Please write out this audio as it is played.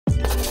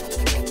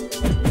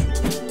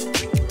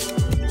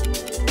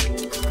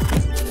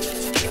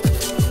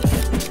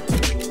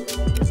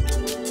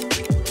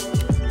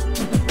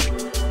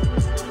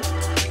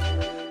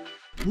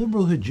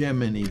Liberal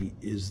hegemony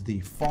is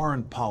the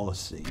foreign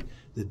policy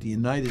that the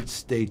United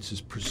States has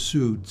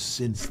pursued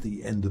since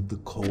the end of the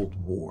Cold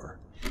War.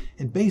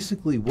 And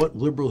basically what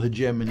liberal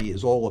hegemony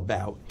is all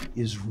about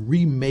is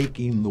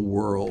remaking the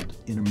world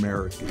in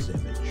America's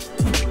image.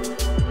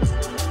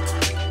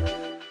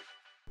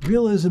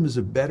 Realism is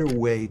a better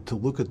way to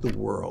look at the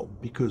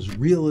world because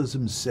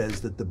realism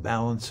says that the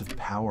balance of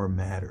power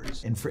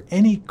matters. And for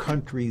any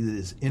country that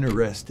is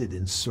interested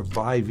in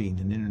surviving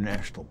in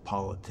international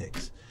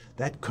politics,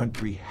 that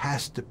country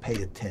has to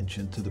pay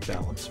attention to the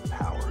balance of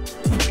power.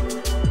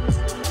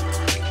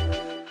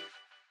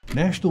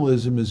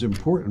 Nationalism is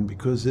important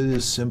because it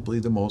is simply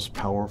the most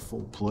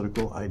powerful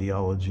political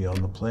ideology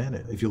on the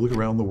planet. If you look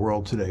around the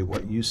world today,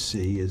 what you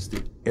see is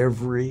that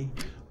every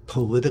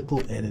political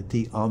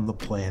entity on the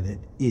planet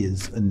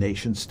is a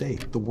nation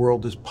state. The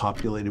world is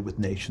populated with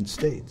nation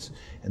states,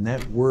 and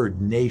that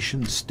word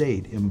nation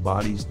state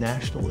embodies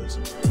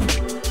nationalism.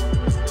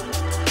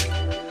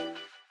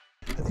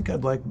 I think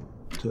I'd like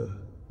to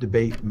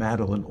debate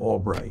Madeleine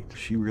Albright.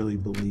 She really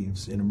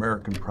believes in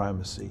American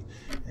primacy,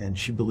 and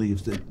she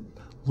believes that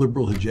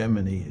liberal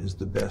hegemony is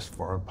the best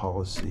foreign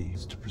policy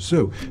to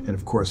pursue. And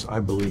of course, I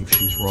believe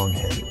she's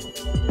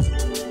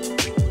wrong-headed.